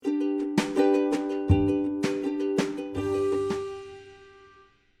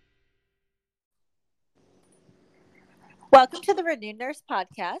Welcome to the Renewed Nurse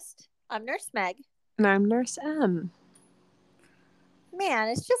Podcast. I'm Nurse Meg. And I'm Nurse M. Man,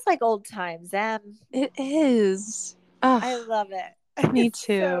 it's just like old times, Em. It is. I Ugh, love it. me It's so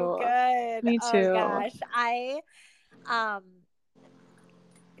too. good. Me Oh too. gosh. I um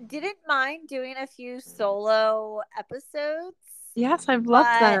didn't mind doing a few solo episodes, Yes, I've loved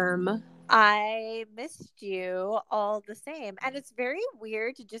but them. I missed you all the same. And it's very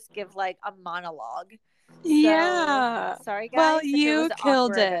weird to just give like a monologue. So Yeah. sorry Well, guys if it was you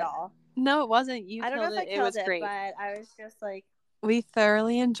killed awkward at it. all. No, it wasn't. You I don't know killed if I it. It killed was it, great. but I was just like, We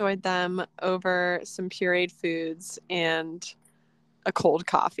thoroughly enjoyed them over some pureed foods and a cold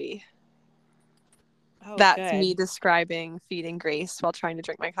coffee. oh, That's me good. describing feeding Grace while trying to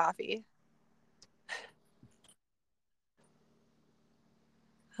drink my coffee.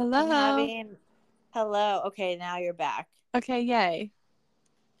 I'm Hello. having hello. Okay, now you're back. Okay, yay.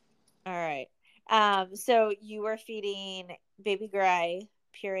 All right. So you were feeding baby Gray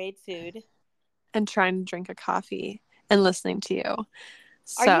pureed food. And trying to drink a coffee and listening to you. Are you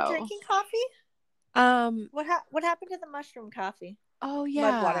So, drinking coffee? um, What happened to the mushroom coffee? oh Mud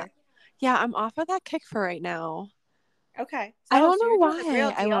yeah. water. Yeah, I'm off of that kick for right now. Okay. I Oh, don't so know you're doing the real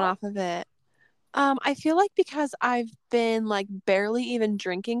why I went deal? off of it. I feel like because I've been like barely even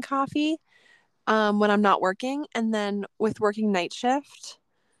drinking coffee when I'm not working, and then with working night shift,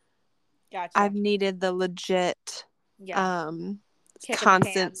 I've Gotcha. needed the legit Yeah. um Kick in the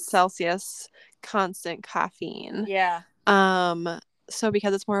constant pants. Celsius constant caffeine. Yeah. So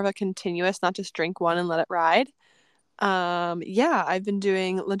because it's more of a continuous, not just drink one and let it ride. Yeah, I've been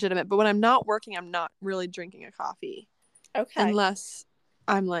doing legitimate, but when I'm not working, I'm not really drinking a coffee Okay. unless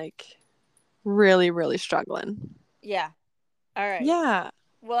I'm like really, really struggling. Yeah. All right. Yeah.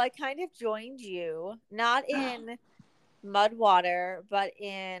 Well, I kind of joined you, not in mud water, but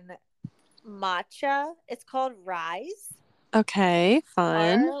in matcha. It's called Rise. Okay,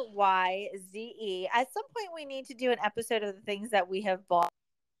 fun. Ryze. At some point, we need to do an episode of the things that we have bought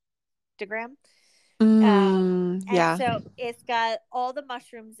on Instagram. And Yeah. so it's got all the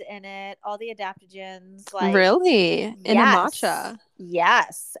mushrooms in it, all the adaptogens. Like, Really? In a yes, matcha?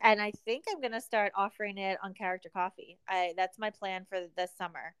 yes. And I think I'm gonna start offering it on Character Coffee. I That's my plan for this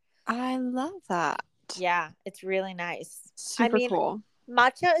summer. I love that. Yeah, it's really nice. I Super mean, cool.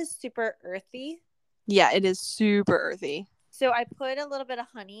 matcha is super earthy, Yeah, it is super earthy. so I put a little bit of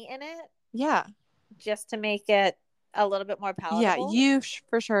honey in it Yeah. just to make it a little bit more Yeah, palatable. you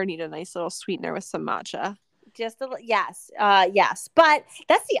for sure need a nice little sweetener with some matcha. Just a little, yes, yes. But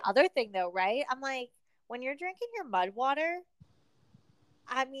that's the other thing, though, right? I'm like, when you're drinking your mud water,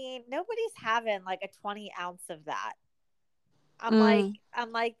 I mean, nobody's having like a 20 ounce of that. Mm.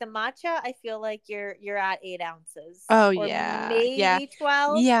 I'm like the matcha. I feel like you're at 8 ounces Oh or yeah. Yeah. maybe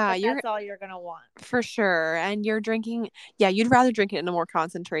 12, Yeah, but you're that's all you're gonna want. for sure. And you're drinking, yeah, you'd rather drink it in a more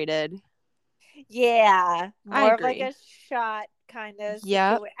concentrated. Yeah, I more of like agree. a shot kind of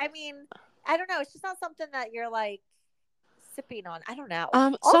Yep. situation. I mean, I don't know. It's just not something that you're like sipping on. I don't know.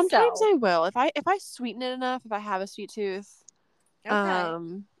 Sometimes Also, I will. If I sweeten it enough, if I have a sweet tooth.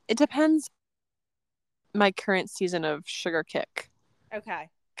 okay, It depends my current season of sugar kick. okay.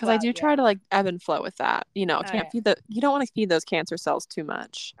 Because I Well, do try yeah. to like ebb and flow with that. Oh Can't yeah. feed you don't want to feed those cancer cells too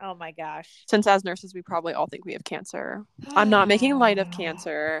much. Oh my gosh. Since as nurses, we probably all think we have cancer. I'm not making light of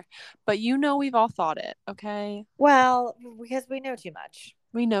cancer, but we've all thought it, okay? Well, because we know too much.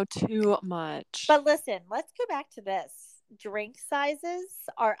 We know too much. But listen, let's go back to this. Drink sizes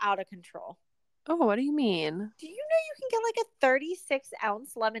are out of control. Oh, what do you mean? Do you know you can get like a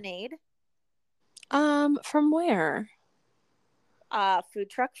 36-ounce lemonade? From where? Food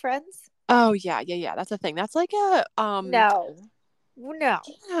truck friends? Oh yeah. That's a thing. That's like a No. No.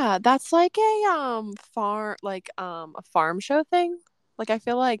 yeah, that's like a farm show thing. Like I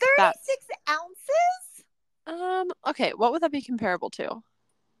feel like that's 36 ounces? okay, what would that be comparable to?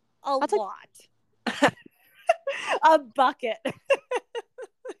 A That's like lot. A bucket.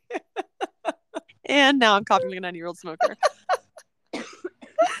 and now I'm coughing like a 90-year-old smoker.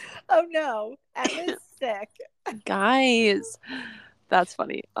 Oh no. Emma's sick. Guys, that's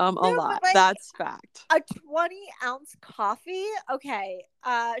funny. A No, but lot. like That's fact. a 20-ounce coffee? Okay.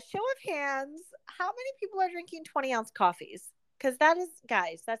 Show of hands. How many people are drinking 20-ounce coffees? Because that is,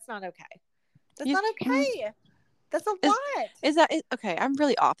 guys, that's not okay. That's You, not okay. That's a is lot. okay? I'm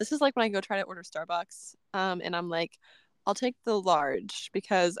really off. This is like when I go try to order Starbucks, and I'm like, I'll take the large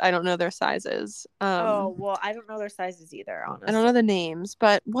because I don't know their sizes. Oh, well, I don't know their sizes either, I don't know honestly. the names,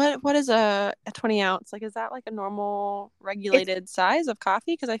 but what is a 20 ounce? Like, is that like a normal It's, regulated size of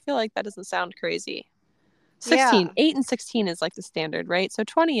coffee? Because I feel like that doesn't sound crazy. 16, yeah. 8 and 16 is like the standard, right? So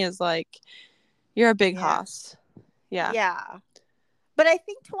 20 is like you're a big Yeah. hoss. Yeah. Yeah. But I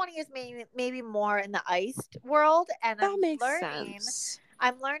think 20 is maybe more in the iced world. And That makes sense.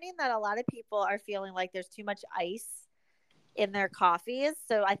 I'm learning that a lot of people are feeling like there's too much ice in their coffees.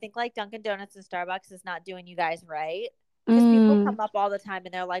 So I think like Dunkin' Donuts and Starbucks is not doing you guys right. Because people Mm, come up all the time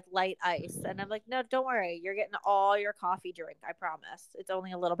and they're like light ice. And I'm like, no, don't worry. You're getting all your coffee drink. I promise. It's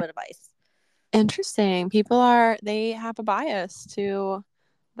only a little bit of ice. interesting. They have a bias to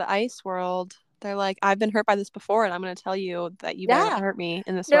the ice world. They're like, I've been hurt by this before, and I'm going to tell you that you better not Yeah. hurt me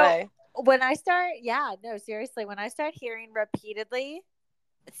in this No, way. yeah, no, seriously, when I start hearing repeatedly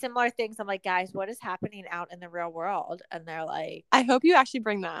similar things, I'm like, guys, what is happening out in the real world? And they're like, I hope you actually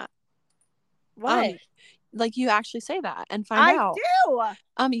bring that. what? Um, like you actually say that and find I out.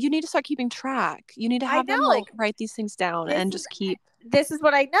 do. You need to start keeping track. You need to I have them like know. write these things down This and is just keep. this is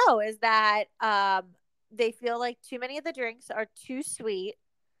what I know is that they feel like too many of the drinks are too sweet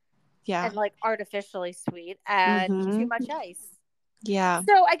Yeah. and like artificially sweet and too Mm-hmm. much ice. Yeah.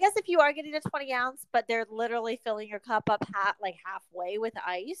 So I guess if you are getting a 20 ounce, but they're literally filling your cup up like halfway with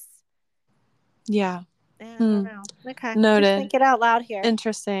ice. Yeah. Yeah, I don't Hmm. know. Okay. Just Noted. think it out loud here.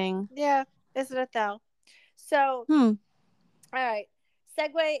 Interesting. Yeah, isn't it though? So, Hmm. all right.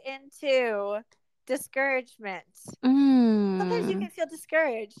 Segue into discouragement. Sometimes you Mm. can feel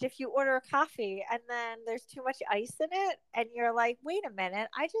discouraged if you order a coffee and then there's too much ice in it and you're like, wait a minute,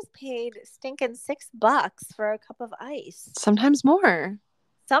 I just paid stinking $6 for a cup of ice. Sometimes more.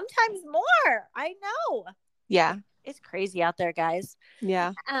 Sometimes more. I know. Yeah. It's crazy out there, guys.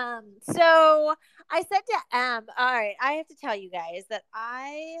 Yeah. So I said to all right, I have to tell you guys that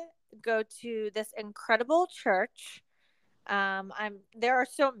I go to this incredible church. There are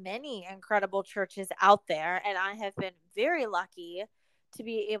so many incredible churches out there, and I have been very lucky to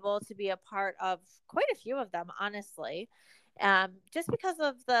be able to be a part of quite a few of them, honestly. Just because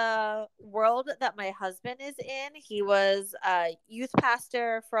of the world that my husband is in, he was a youth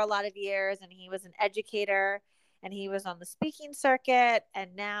pastor for a lot of years, and he was an educator, and he was on the speaking circuit,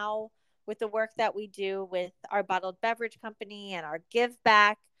 and now with the work that we do with our bottled beverage company and our give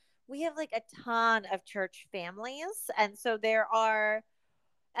back, we have like a ton of church families. And so there are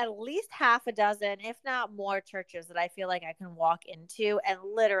at least half a dozen, if not more, churches that I feel like I can walk into and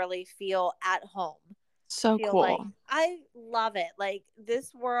literally feel at home. So Feel like cool. I love it. Like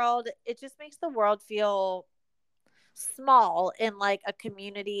this world, it just makes the world feel small in like a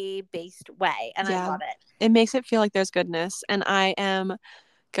community based way. And I Yeah. love it. It makes it feel like there's goodness. And I am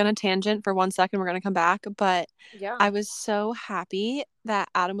gonna tangent for 1 second. We're gonna come back. But Yeah. I was so happy that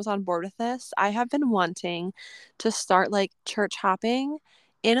Adam was on board with this. I have been wanting to start like church hopping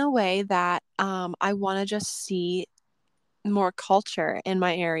in a way that I want to just see more culture in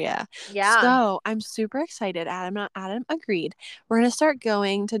my area. Yeah. So I'm super excited. Adam agreed. We're gonna start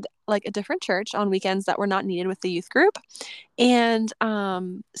going to like a different church on weekends that were not needed with the youth group and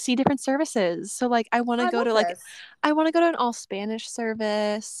see different services. So like I love this. I want to go to an all Spanish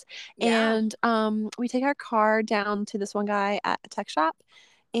service Yeah. and we take our car down to this one guy at a tech shop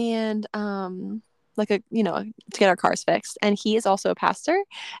and like a to get our cars fixed, and he is also a pastor,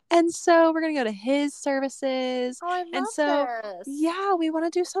 and so we're gonna go to his services. Oh, I And love so this. yeah, we want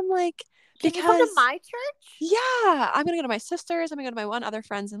to do some like Can you come to because my church? yeah, I'm gonna go to my sister's. I'm gonna go to my one other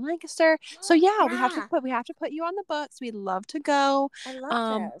friends in Lancaster. So yeah, Yeah. we have to put you on the books. We'd love to go. I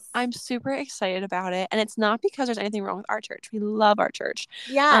love this. I'm super excited about it, and it's not because there's anything wrong with our church. We love our church.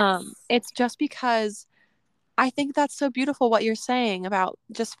 Yes. It's just because I think that's so beautiful what you're saying about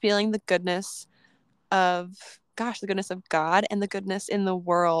just feeling the goodness of the goodness of God and the goodness in the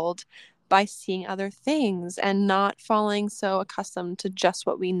world by seeing other things and not falling so accustomed to just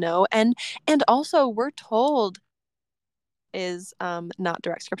what we know. And also we're told is not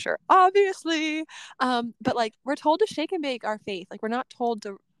direct scripture obviously, but like we're told to shake and bake our faith. Like we're not told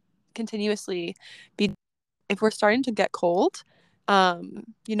to continuously be, if we're starting to get cold,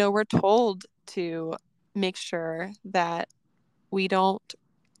 we're told to make sure that we don't,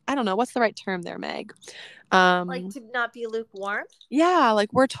 I don't know what's the right term there, Meg. Like um to not be lukewarm. yeah,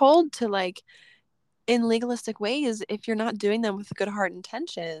 like we're told to like in legalistic ways, if you're not doing them with a good heart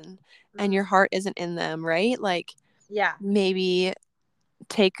intention and your Mm. heart isn't in them, right? Like Yeah. maybe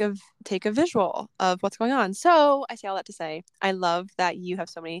take a visual of what's going on. So I say all that to say I love that you have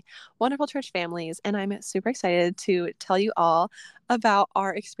so many wonderful church families, and I'm super excited to tell you all about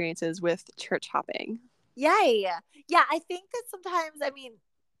our experiences with church hopping. Yay. Yeah. I think that sometimes, I mean,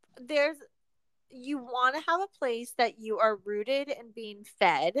 there's you want to have a place that you are rooted and being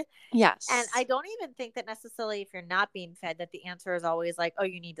fed. And I Yes. don't even think that necessarily if you're not being fed that the answer is always like, oh,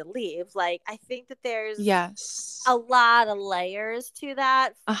 you need to leave. Like, I think that there's Yes. a lot of layers to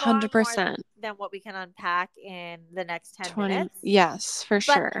that, A far hundred more percent. than what we can unpack in the next 10 20. minutes. Yes, for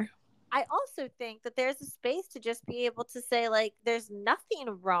But sure. I also think that there's a space to just be able to say, like, there's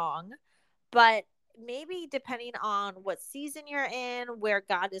nothing wrong, but maybe depending on what season you're in, where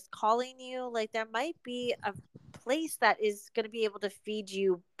God is calling you, like, there might be a place that is going to be able to feed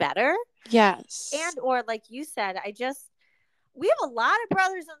you better. Yes. And, or like you said, we have a lot of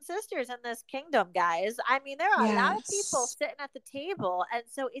brothers and sisters in this kingdom, guys. I mean, there are a lot of people Yes. sitting at the table. And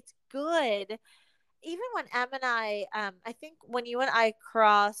so it's good even when Em and I think when you and I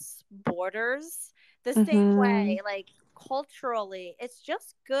cross borders the same Mm-hmm. way, like culturally, it's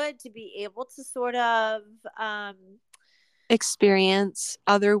just good to be able to sort of, Experience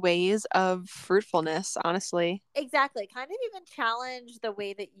other ways of fruitfulness, honestly. exactly, kind of even challenge the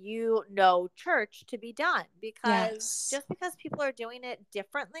way that you know church to be done. Because Yes. just because people are doing it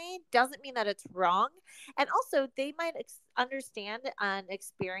differently doesn't mean that it's wrong. And also, they might understand and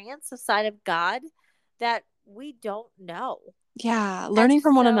experience a side of God that we don't know. Yeah. And Learning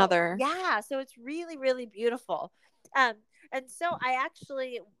from one so, another. yeah, so it's really, really beautiful. Um, and so I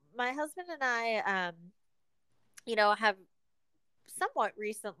actually, my husband and I, have somewhat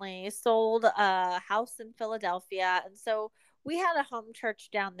recently sold a house in Philadelphia. And so we had a home church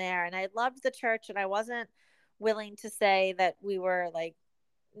down there, and I loved the church, and I wasn't willing to say that we were like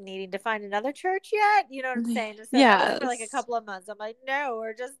needing to find another church yet. You know what I'm saying? And so that was for like a Yes. couple of months. I'm like, no,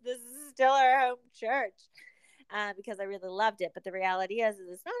 this is still our home church. Because I really loved it. But the reality is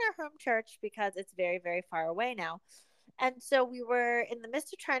it's not our home church because it's very, very far away now. And so we were in the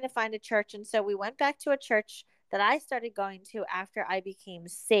midst of trying to find a church. And so we went back to a church that I started going to after I became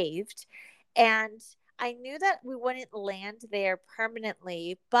saved. And I knew that we wouldn't land there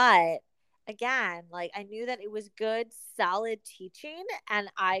permanently, but again, like I knew that it was good, solid teaching, and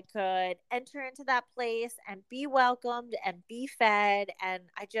I could enter into that place and be welcomed and be fed. And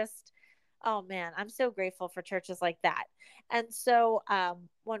I just, oh man, I'm so grateful for churches like that. And so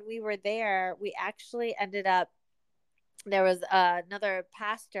when we were there, we actually ended up, there was another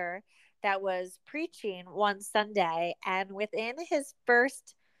pastor that was preaching one Sunday, and within his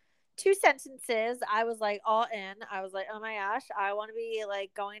first two sentences, I was like all in. I was like, oh my gosh, I want to be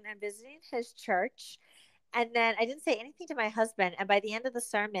like going and visiting his church. And then I didn't say anything to my husband. And by the end of the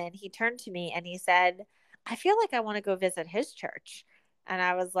sermon, he turned to me and he said, I feel like I want to go visit his church. And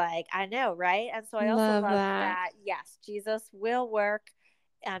I was like, I know, right? And so I also Love love that. that, yes, Jesus will work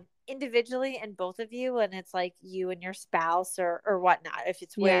individually in both of you. And it's like you and your spouse or whatnot, if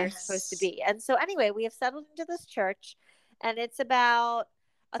it's where you're supposed to Yes. be. And so, anyway, we have settled into this church, and it's about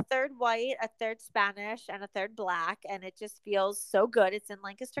a third white, a third Spanish, and a third black. And it just feels so good. It's in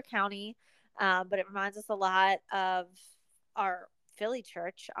Lancaster County, but it reminds us a lot of our Philly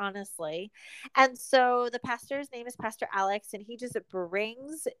church, honestly. And so the pastor's name is Pastor Alex, and he just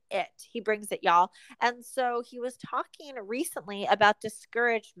brings it. He brings it, y'all. And so he was talking recently about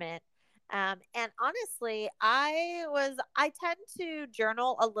discouragement. And honestly, I tend to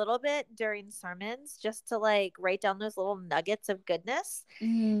journal a little bit during sermons just to like write down those little nuggets of goodness.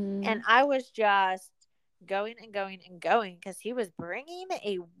 And Mm. I was just going and going and going because he was bringing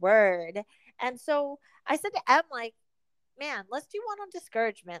a word. And so I said to Em, like, man, let's do one on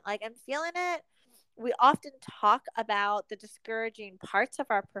discouragement. Like, I'm feeling it. We often talk about the discouraging parts of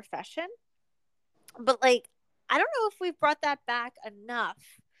our profession, but like, I don't know if we've brought that back enough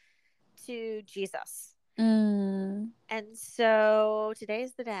to Jesus. Mm. And so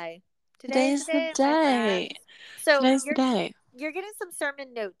today's the day. Today is the Today's the day, my day. friends. So Today's the day. you're getting some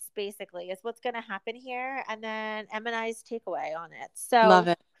sermon notes basically is what's going to happen here, and then M and I's takeaway on it. Love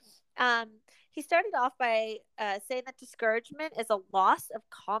So it. um, he started off by saying that discouragement is a loss of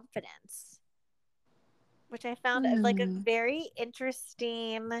confidence, which I found like a Mm. very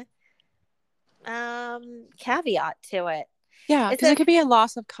interesting caveat to it. Yeah, It because it says, could be a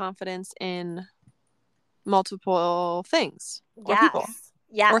loss of confidence in multiple things or people yes,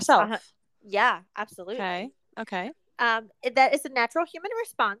 or yes, self. yeah, absolutely. Okay. Okay. That is a natural human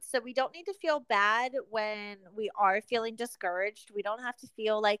response. So we don't need to feel bad when we are feeling discouraged. We don't have to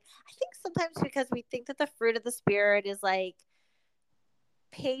feel like, I think sometimes because we think that the fruit of the spirit is like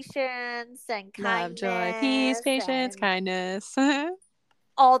patience and Love, joy, peace, kindness patience, and kindness. All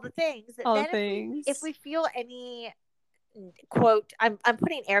all the things. the Then if things. we feel any quote, I'm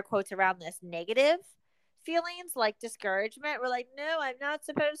putting air quotes around this, negative feelings like discouragement, we're like, no, I'm not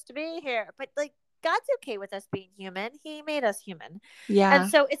supposed to be here. But like, God's okay with us being human. He made us human. And Yeah.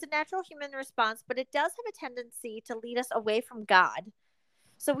 so it's a natural human response, but it does have a tendency to lead us away from God.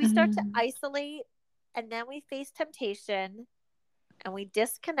 So we start to Mm. isolate, and then we face temptation, and we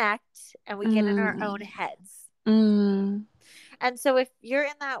disconnect, and we get in our own Mm. heads. Mm. And so if you're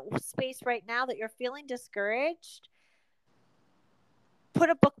in that space right now that you're feeling discouraged, put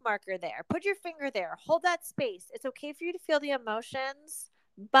a bookmarker there, put your finger there, hold that space. It's okay for you to feel the emotions,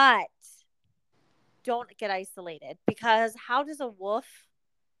 but don't get isolated, because how does a wolf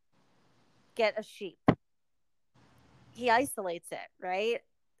get a sheep? He isolates it, right?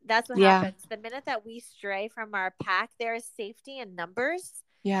 That's what Yeah. happens. The minute that we stray from our pack, there is safety in numbers.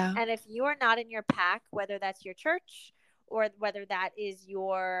 Yeah. And if you are not in your pack, whether that's your church or whether that is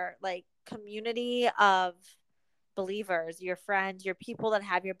your like community of believers, your friends, your people that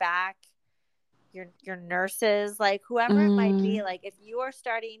have your back, your nurses, like whoever it might be, Mm. like if you are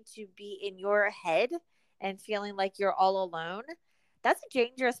starting to be in your head and feeling like you're all alone, that's a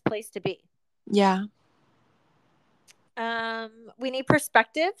dangerous place to be. Yeah. We need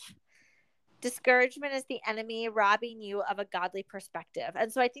perspective. Discouragement is the enemy robbing you of a godly perspective.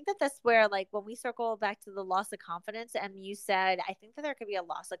 And so I think that that's where, like, when we circle back to the loss of confidence, and you said, I think that there could be a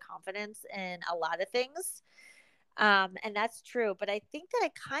loss of confidence in a lot of things. And that's true. But I think that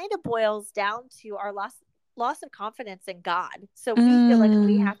it kind of boils down to our loss of confidence in God. So we feel like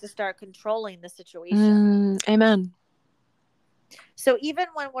we Mm. have to start controlling the situation. Mm. Amen. So even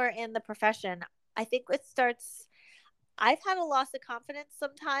when we're in the profession, I think it starts, I've had a loss of confidence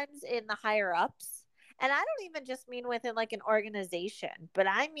sometimes in the higher ups. And I don't even just mean within like an organization, but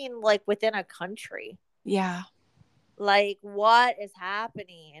I mean like within a country. Yeah. Like what is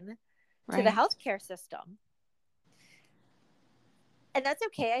happening to the Right. healthcare system? And that's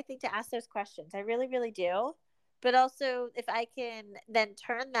okay, I think, to ask those questions. I really, really do. But also, if I can then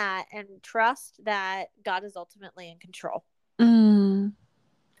turn that and trust that God is ultimately in control. Mm.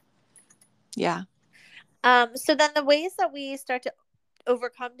 Yeah. So then the ways that we start to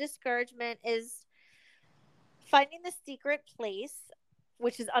overcome discouragement is finding the secret place,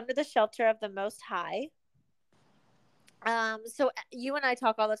 which is under the shelter of the Most High. So you and I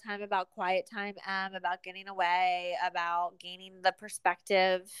talk all the time about quiet time, about getting away, about gaining the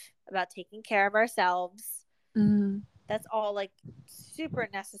perspective, about taking care of ourselves. Mm. That's all like super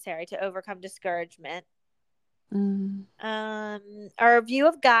necessary to overcome discouragement. Mm. Our view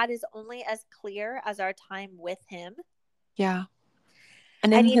of God is only as clear as our time with Him. Yeah.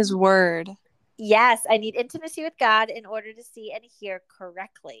 And I in need, his word. yes, I need intimacy with God in order to see and hear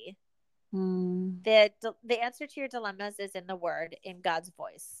correctly. Mm. The answer to your dilemmas is in the Word, in God's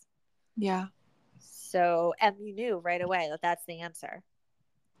voice. Yeah. So, and you knew right away that that's the answer.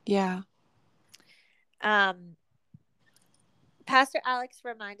 Yeah. Um, Pastor Alex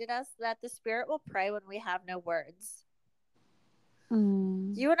reminded us that the Spirit will pray when we have no words.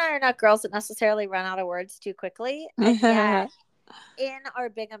 Mm. You and I are not girls that necessarily run out of words too quickly. And yet, in our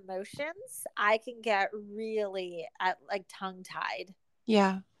big emotions, I can get really like tongue tied.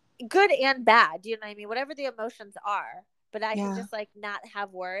 Yeah. Good and bad. Do you know what I mean? Whatever the emotions are. But I can Yeah. just like not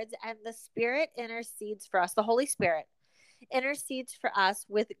have words. And the Spirit intercedes for us. The Holy Spirit intercedes for us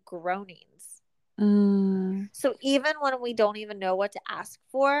with groanings. Mm. So even when we don't even know what to ask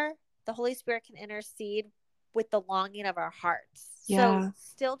for, the Holy Spirit can intercede with the longing of our hearts. So Yeah.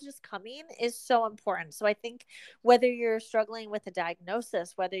 still just coming is so important. So I think whether you're struggling with a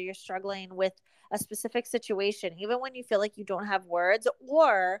diagnosis, whether you're struggling with a specific situation, even when you feel like you don't have words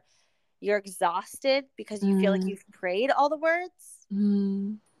or you're exhausted because you feel like Mm. you've prayed all the words,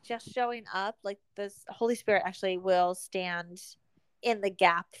 Mm. just showing up, like this Holy Spirit actually will stand in the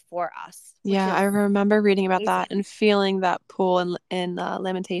gap for us, which Yeah, I is remember reading about that amazing. and feeling that pull in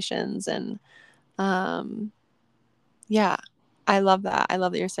Lamentations, and um, yeah, I love that. I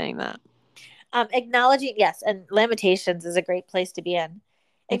love that you're saying that. Acknowledging, yes, and Lamentations is a great place to be in.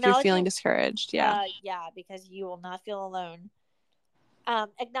 If you're feeling Acknowledging, discouraged, yeah. yeah, because you will not feel alone.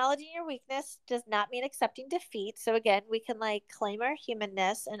 Acknowledging your weakness does not mean accepting defeat. So again, we can like claim our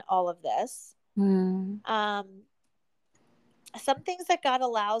humanness in all of this. Mm. Um, some things that God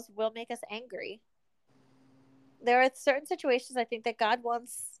allows will make us angry. There are certain situations I think that God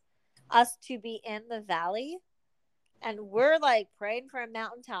wants us to be in the valley, and we're like praying for a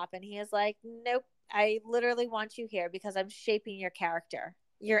mountaintop, and He is like, nope, I literally want you here because I'm shaping your character.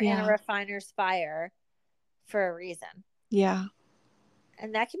 You're in a Yeah. refiner's fire for a reason. Yeah.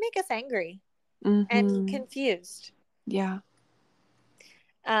 And that can make us angry and Mm-hmm. confused. Yeah.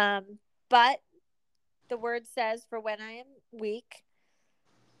 But the word says, for when I am weak,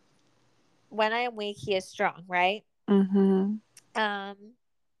 He is strong, right? Mm-hmm. Um,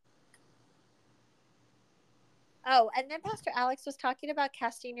 Oh, and then Pastor Alex was talking about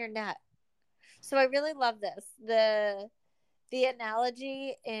casting your net. So I really love this. The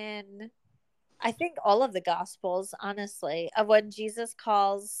analogy in, I think, all of the gospels, honestly, of when Jesus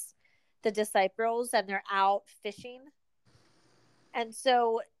calls the disciples and they're out fishing. And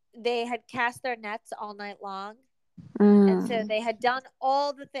so they had cast their nets all night long. And so Mm, they had done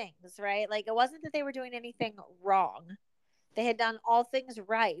all the things, right? Like it wasn't that they were doing anything wrong. They had done all things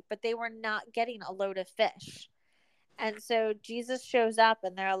right, but they were not getting a load of fish. And so Jesus shows up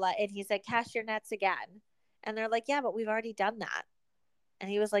and they're like, and he said, cast your nets again. And they're like, yeah, but we've already done that.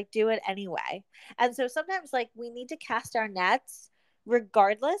 And he was like, do it anyway. And so sometimes, like, we need to cast our nets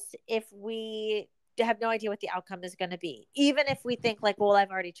regardless if we have no idea what the outcome is going to be. Even if we think, like, well,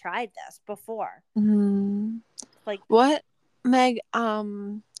 I've already tried this before. mm. Like, What, Meg,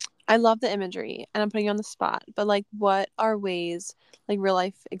 I love the imagery and I'm putting you on the spot, but like what are ways, like real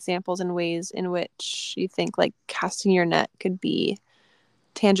life examples and ways in which you think like casting your net could be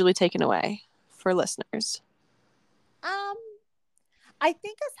tangibly taken away for listeners? um, I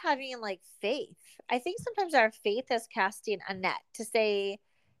think us having like faith. I think sometimes our faith is casting a net to say,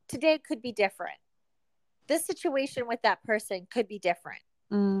 today could be different. This situation with that person could be different.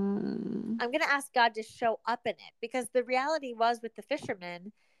 Mm, I'm going to ask God to show up in it, because the reality was with the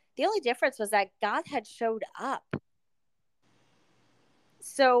fishermen, the only difference was that God had showed up.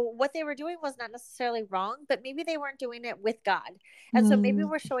 So what they were doing was not necessarily wrong, but maybe they weren't doing it with God. And so maybe mm,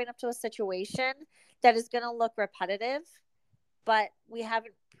 we're showing up to a situation that is going to look repetitive, but we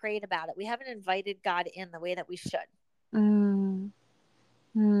haven't prayed about it. We haven't invited God in the way that we should. mm,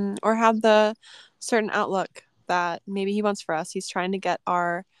 or have the certain outlook that maybe he wants for us. He's trying to get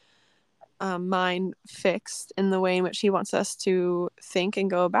our mind fixed in the way in which he wants us to think and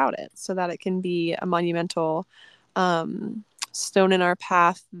go about it so that it can be a monumental um, stone in our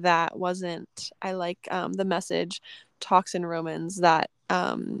path that wasn't. I like the message talks in Romans that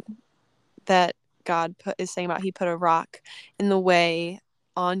God is saying about he put a rock in the way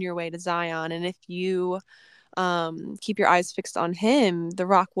on your way to Zion, and if you keep your eyes fixed on him, the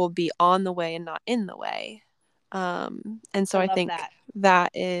rock will be on the way and not in the way. And so I I love think that.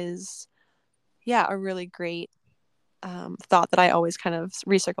 that is, yeah, a really great thought that I always kind of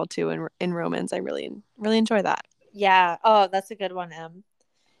recircle to in Romans. I really enjoy that. Yeah. Oh, that's a good one, Em.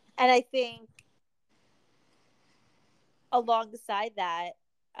 And I think alongside that,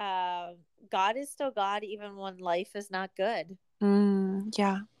 um, God is still God even when life is not good.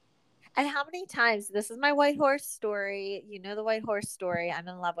 Yeah. And how many times, this is my white horse story. You know, the white horse story. I'm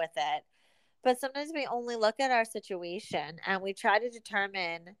in love with it. But sometimes we only look at our situation and we try to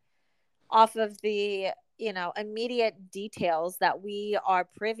determine off of the, immediate details that we are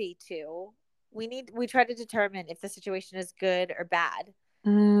privy to. We try to determine if the situation is good or bad,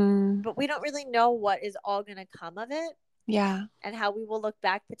 Mm, but we don't really know what is all going to come of it, yeah. and how we will look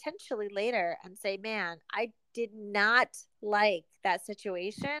back potentially later and say, man, I did not like that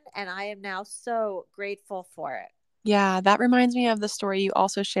situation. And I am now so grateful for it. Yeah, that reminds me of the story you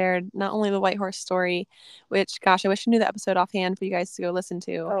also shared, not only the white horse story, which gosh, I wish I knew the episode offhand for you guys to go listen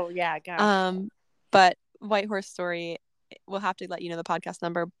to. Oh, yeah, gosh. Um, but White Horse Story, we'll have to let you know the podcast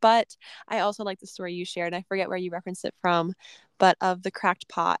number. But I also like the story you shared, and I forget where you referenced it from, but of the cracked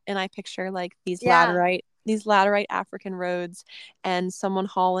pot. And I picture like Yeah. these laterite African roads, and someone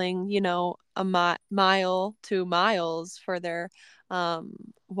hauling, a mile to miles for their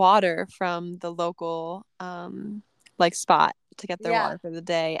water from the local like spot to get their Yeah. water for the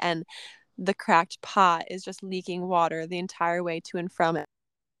day. And the cracked pot is just leaking water the entire way to and from it.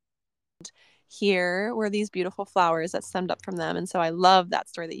 Here were these beautiful flowers that stemmed up from them. And so I love that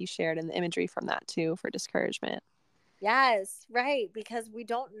story that you shared and the imagery from that too for discouragement. Yes, right. Because we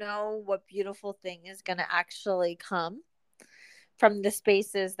don't know what beautiful thing is going to actually come from the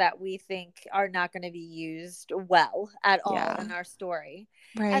spaces that we think are not going to be used well at all Yeah. in our story.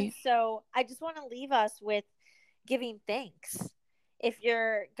 And Right. so I just want to leave us with giving thanks. If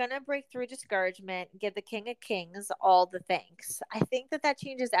you're going to break through discouragement, give the King of Kings all the thanks. I think that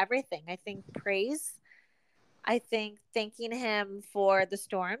changes everything. I think praise, I think thanking him for the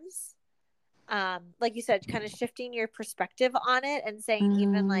storms, like you said, kind of shifting your perspective on it and saying,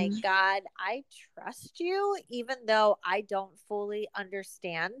 even like, Mm, God, I trust you even though I don't fully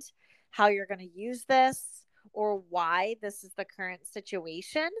understand how you're going to use this or why this is the current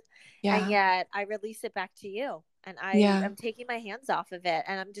situation, and yeah. yet I release it back to you, and I Yeah. am taking my hands off of it,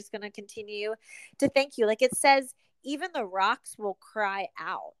 and I'm just going to continue to thank you. Like it says, even the rocks will cry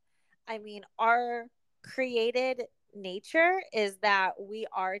out. I mean, our created nature is that we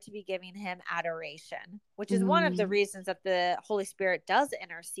are to be giving him adoration, which is one of the Mm, reasons that the Holy Spirit does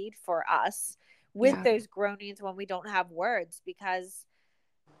intercede for us with Yeah. those groanings when we don't have words, because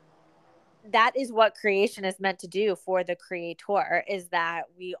that is what creation is meant to do for the creator, is that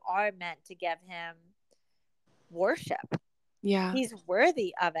we are meant to give him worship. Yeah. He's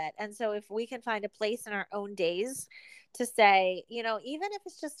worthy of it. And so if we can find a place in our own days to say, even if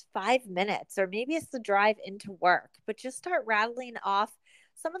it's just 5 minutes, or maybe it's the drive into work, but just start rattling off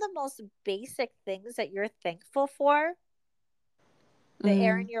some of the most basic things that you're thankful for: the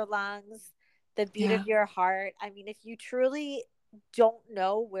air in Mm. your lungs, the beat Yeah. of your heart. I mean, if you truly don't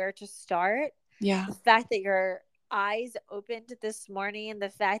know where to start, Yeah. the fact that your eyes opened this morning, the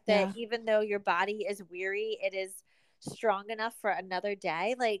fact that Yeah. even though your body is weary, it is strong enough for another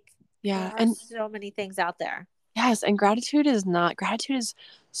day. Like, there Yeah. are And so many things out there. yes, and gratitude is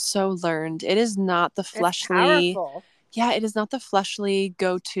so learned. It is not the It's fleshly, powerful. yeah, it is not the fleshly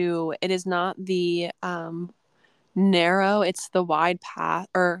go to. It is not the narrow, it's the wide path.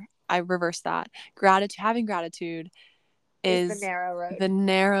 Or I reverse that. Having gratitude Is the is narrow the road.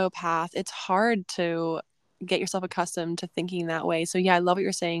 narrow path. It's hard to get yourself accustomed to thinking that way. So yeah, I love what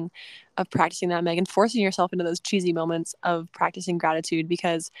you're saying of practicing that, Megan, forcing yourself into those cheesy moments of practicing gratitude,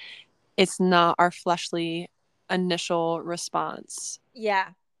 because it's not our fleshly initial response.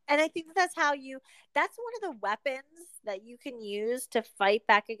 Yeah. And I think that's that's one of the weapons that you can use to fight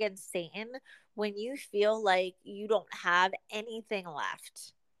back against Satan when you feel like you don't have anything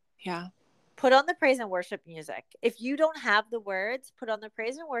left. Yeah. Put on the praise and worship music. If you don't have the words, put on the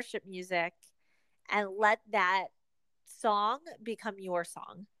praise and worship music and let that song become your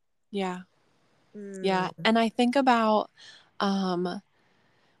song. Yeah. Yeah. Mm. And I think about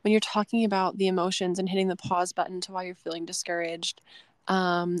when you're talking about the emotions and hitting the pause button to why you're feeling discouraged,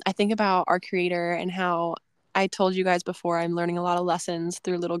 I think about our creator and how I told you guys before I'm learning a lot of lessons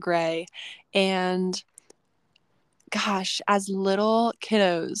through Little Gray. And gosh, as little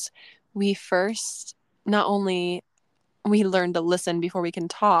kiddos, we first not only we learn to listen before we can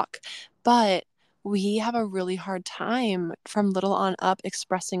talk, but we have a really hard time from little on up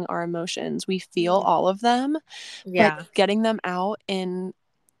expressing our emotions. We feel Mm. all of them, but Yeah. getting them out in,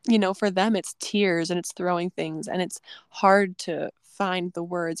 for them, it's tears and it's throwing things and it's hard to find the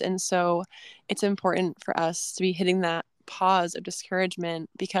words. And so it's important for us to be hitting that pause of discouragement,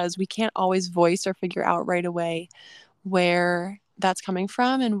 because we can't always voice or figure out right away where that's coming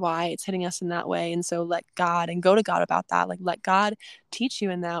from and why it's hitting us in that way. And so let God and go to God about that. Like, let God teach you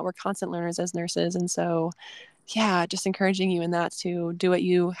in that. We're constant learners as nurses. And so, yeah, just encouraging you in that to do what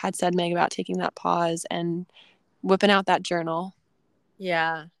you had said, Meg, about taking that pause and whipping out that journal.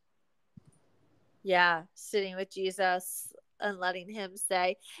 Yeah. Yeah. Sitting with Jesus and letting him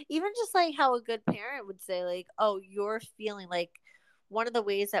say, even just like how a good parent would say, like, oh, you're feeling like, one of the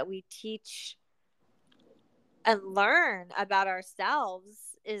ways that we teach and learn about ourselves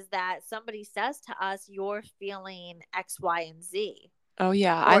is that somebody says to us, you're feeling X, Y, and Z. Oh,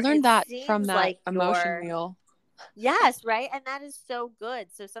 yeah. I Or learned it that from seems that like emotion you're, wheel. yes, right. And that is so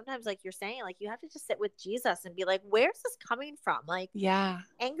good. So sometimes, like you're saying, like you have to just sit with Jesus and be like, where's this coming from? Like, Yeah.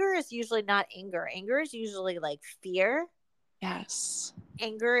 anger is usually not anger. Anger is usually like fear. Yes.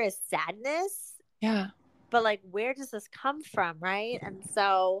 Anger is sadness. Yeah. But like, where does this come from? Right. And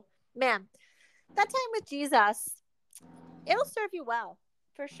so, man, that time with Jesus, it'll serve you well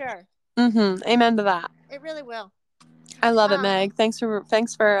for sure. Amen to that. It really will. I love it, Um, Meg. Thanks, doc,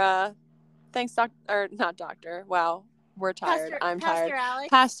 or not doctor. Wow. We're tired. I'm tired. Pastor Alex.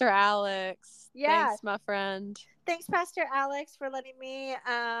 Pastor Alex. Yeah. Thanks, my friend. Thanks, Pastor Alex, for letting me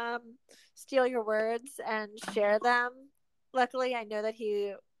steal your words and share them. Luckily, I know that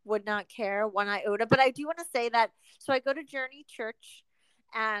he would not care one iota. But I do want to say that. So I go to Journey Church,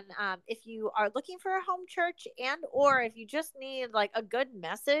 and if you are looking for a home church, and or if you just need like a good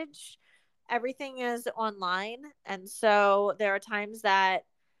message, everything is online, and so there are times that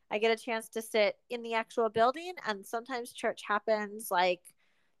I get a chance to sit in the actual building, and sometimes church happens like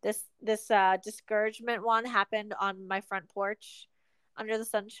this discouragement one happened on my front porch under the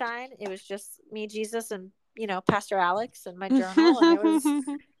sunshine. It was just me, Jesus, and Pastor Alex and my journal, and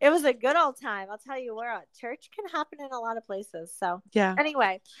it was a good old time. I'll tell you where church can happen in a lot of places. So Yeah.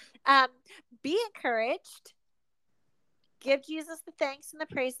 anyway, be encouraged. Give Jesus the thanks and the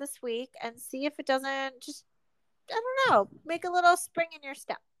praise this week, and see if it doesn't just, I don't know, make a little spring in your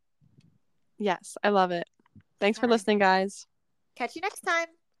step. Yes, I love it. Thanks All for right. listening, guys. Catch you next time.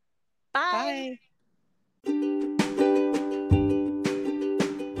 Bye. Bye.